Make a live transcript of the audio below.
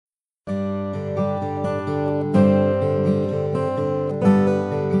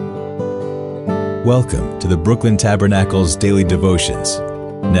Welcome to the Brooklyn Tabernacle's Daily Devotions.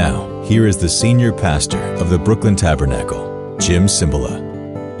 Now, here is the senior pastor of the Brooklyn Tabernacle, Jim Cymbala.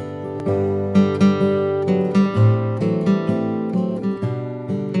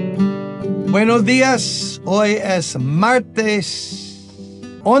 Buenos días. Hoy es martes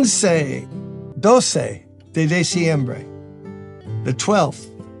 12 de diciembre, the 12th.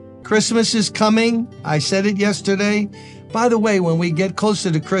 Christmas is coming. I said it yesterday. By the way, when we get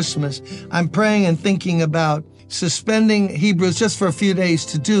closer to Christmas, I'm praying and thinking about suspending Hebrews just for a few days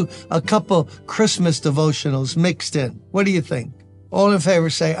to do a couple Christmas devotionals mixed in. What do you think? All in favor,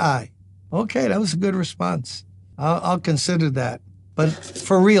 say aye. Okay, that was a good response. I'll consider that. But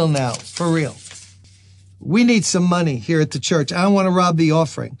for real now, for real. We need some money here at the church. I don't want to rob the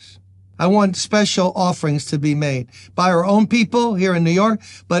offerings. I want special offerings to be made by our own people here in New York,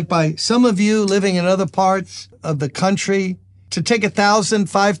 but by some of you living in other parts of the country to take 1,000,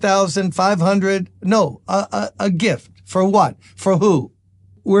 5,000, 500. No, a gift. For what? For who?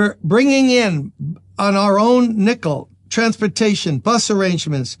 We're bringing in on our own nickel transportation, bus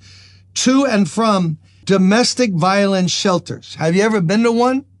arrangements to and from domestic violence shelters. Have you ever been to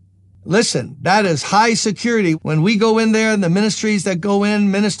one? Listen, that is high security. When we go in there, the ministries that go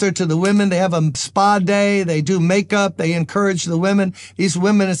in minister to the women. They have a spa day. They do makeup. They encourage the women. These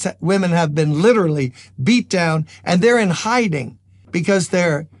women have been literally beat down, and they're in hiding because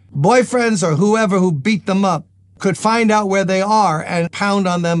their boyfriends or whoever who beat them up could find out where they are and pound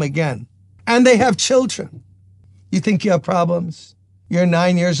on them again. And they have children. You think you have problems? You're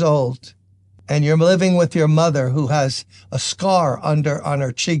 9 years old. And you're living with your mother who has a scar on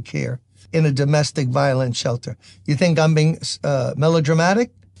her cheek here in a domestic violence shelter. You think I'm being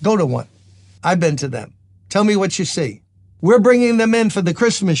melodramatic? Go to one. I've been to them. Tell me what you see. We're bringing them in for the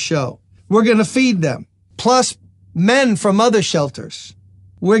Christmas show. We're going to feed them. Plus men from other shelters.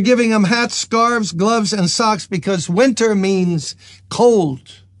 We're giving them hats, scarves, gloves, and socks because winter means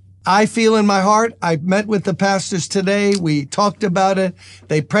cold. I feel in my heart. I met with the pastors today. We talked about it.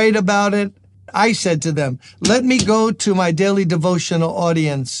 They prayed about it. I said to them, let me go to my daily devotional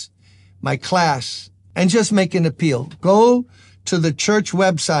audience, my class, and just make an appeal. Go to the church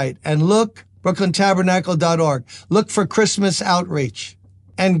website and look, brooklyntabernacle.org. Look for Christmas outreach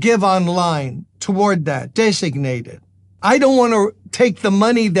and give online toward that, designated. I don't want to take the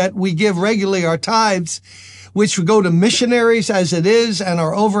money that we give regularly, our tithes, which would go to missionaries as it is, and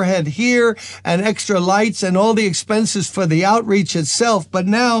our overhead here, and extra lights, and all the expenses for the outreach itself. But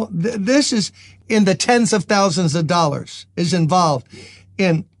now this is in the tens of thousands of dollars is involved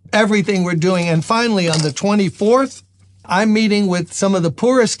in everything we're doing. And finally, on the 24th, I'm meeting with some of the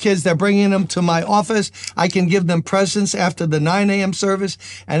poorest kids. They're bringing them to my office. I can give them presents after the 9 a.m. service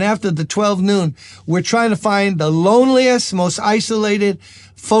and after the 12 noon. We're trying to find the loneliest, most isolated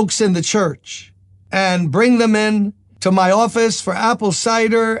folks in the church and bring them in to my office for apple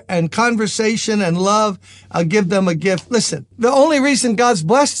cider and conversation and love. I'll give them a gift. Listen, the only reason God's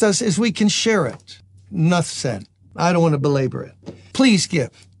blessed us is we can share it. Enough said. I don't want to belabor it. Please give.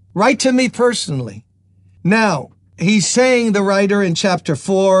 Write to me personally. Now, he's saying, the writer in chapter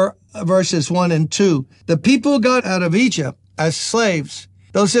 4, verses 1 and 2, the people got out of Egypt as slaves.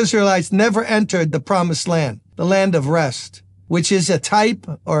 Those Israelites never entered the promised land, the land of rest, which is a type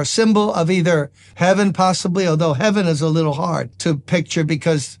or a symbol of either heaven possibly, although heaven is a little hard to picture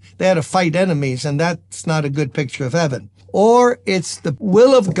because they had to fight enemies, and that's not a good picture of heaven. Or it's the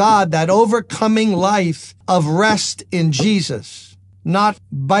will of God, that overcoming life of rest in Jesus, not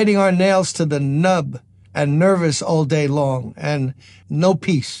biting our nails to the nub and nervous all day long and no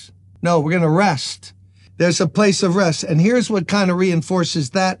peace. No, we're going to rest. There's a place of rest. And here's what kind of reinforces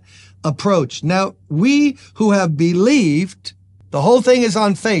that approach. Now, we who have believed, the whole thing is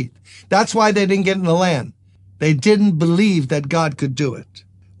on faith. That's why they didn't get in the land. They didn't believe that God could do it.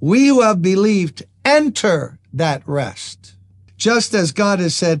 We who have believed enter that rest. Just as God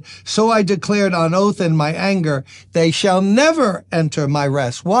has said, so I declared on oath in my anger, they shall never enter my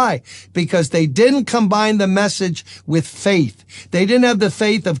rest. Why? Because they didn't combine the message with faith. They didn't have the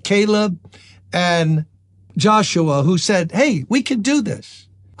faith of Caleb and Joshua, who said, hey, we can do this.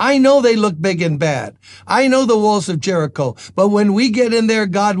 I know they look big and bad. I know the walls of Jericho, but when we get in there,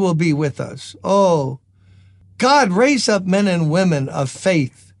 God will be with us. Oh, God, raise up men and women of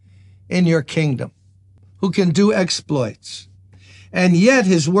faith in your kingdom who can do exploits. And yet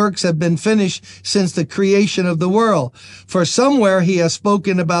his works have been finished since the creation of the world. For somewhere he has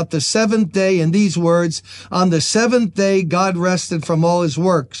spoken about the seventh day in these words, on the seventh day God rested from all his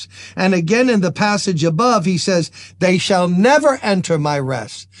works. And again in the passage above, he says, they shall never enter my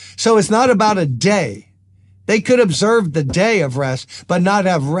rest. So it's not about a day. They could observe the day of rest, but not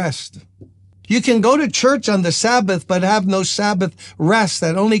have rest. You can go to church on the Sabbath, but have no Sabbath rest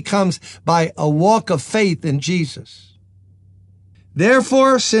that only comes by a walk of faith in Jesus.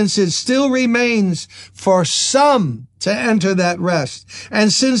 Therefore, since it still remains for some to enter that rest,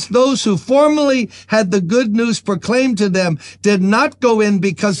 and since those who formerly had the good news proclaimed to them did not go in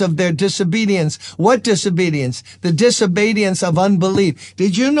because of their disobedience. What disobedience? The disobedience of unbelief.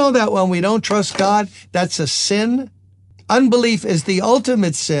 Did you know that when we don't trust God, that's a sin? Unbelief is the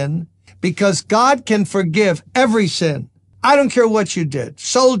ultimate sin because God can forgive every sin. I don't care what you did.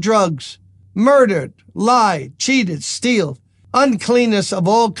 Sold drugs, murdered, lied, cheated, steal. Uncleanness of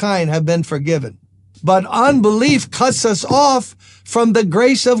all kind have been forgiven. But unbelief cuts us off from the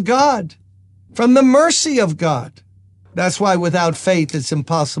grace of God, from the mercy of God. That's why without faith, it's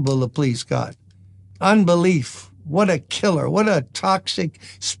impossible to please God. Unbelief, what a killer, what a toxic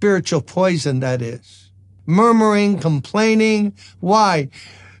spiritual poison that is. Murmuring, complaining. Why?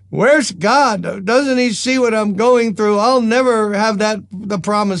 Where's God? Doesn't he see what I'm going through? I'll never have the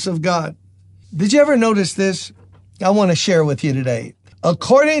promise of God. Did you ever notice this? I want to share with you today.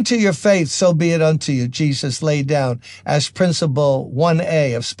 According to your faith, so be it unto you, Jesus laid down as principle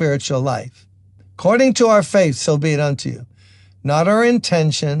 1A of spiritual life. According to our faith, so be it unto you. Not our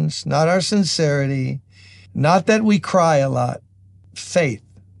intentions, not our sincerity, not that we cry a lot. Faith,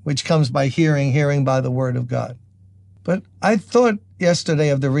 which comes by hearing, hearing by the word of God. But I thought yesterday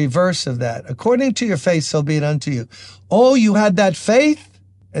of the reverse of that. According to your faith, so be it unto you. Oh, you had that faith?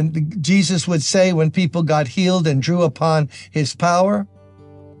 And Jesus would say when people got healed and drew upon his power.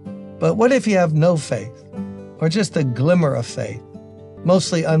 But what if you have no faith or just a glimmer of faith,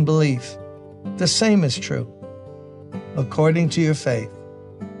 mostly unbelief? The same is true. According to your faith,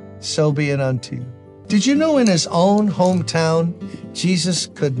 so be it unto you. Did you know in his own hometown, Jesus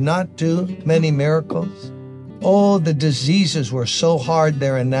could not do many miracles? Oh, the diseases were so hard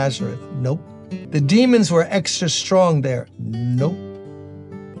there in Nazareth. Nope. The demons were extra strong there. Nope.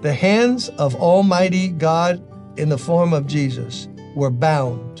 The hands of Almighty God in the form of Jesus were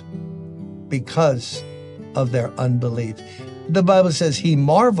bound because of their unbelief. The Bible says he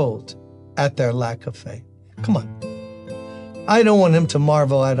marveled at their lack of faith. Come on. I don't want him to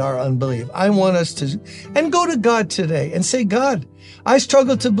marvel at our unbelief. I want us to, and go to God today and say, God, I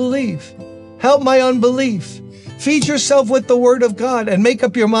struggle to believe. Help my unbelief. Feed yourself with the word of God and make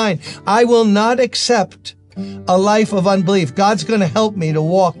up your mind. I will not accept a life of unbelief. God's going to help me to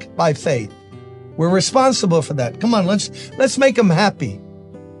walk by faith. We're responsible for that. Come on, let's make him happy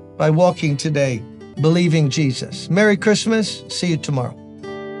by walking today, believing Jesus. Merry Christmas. See you tomorrow.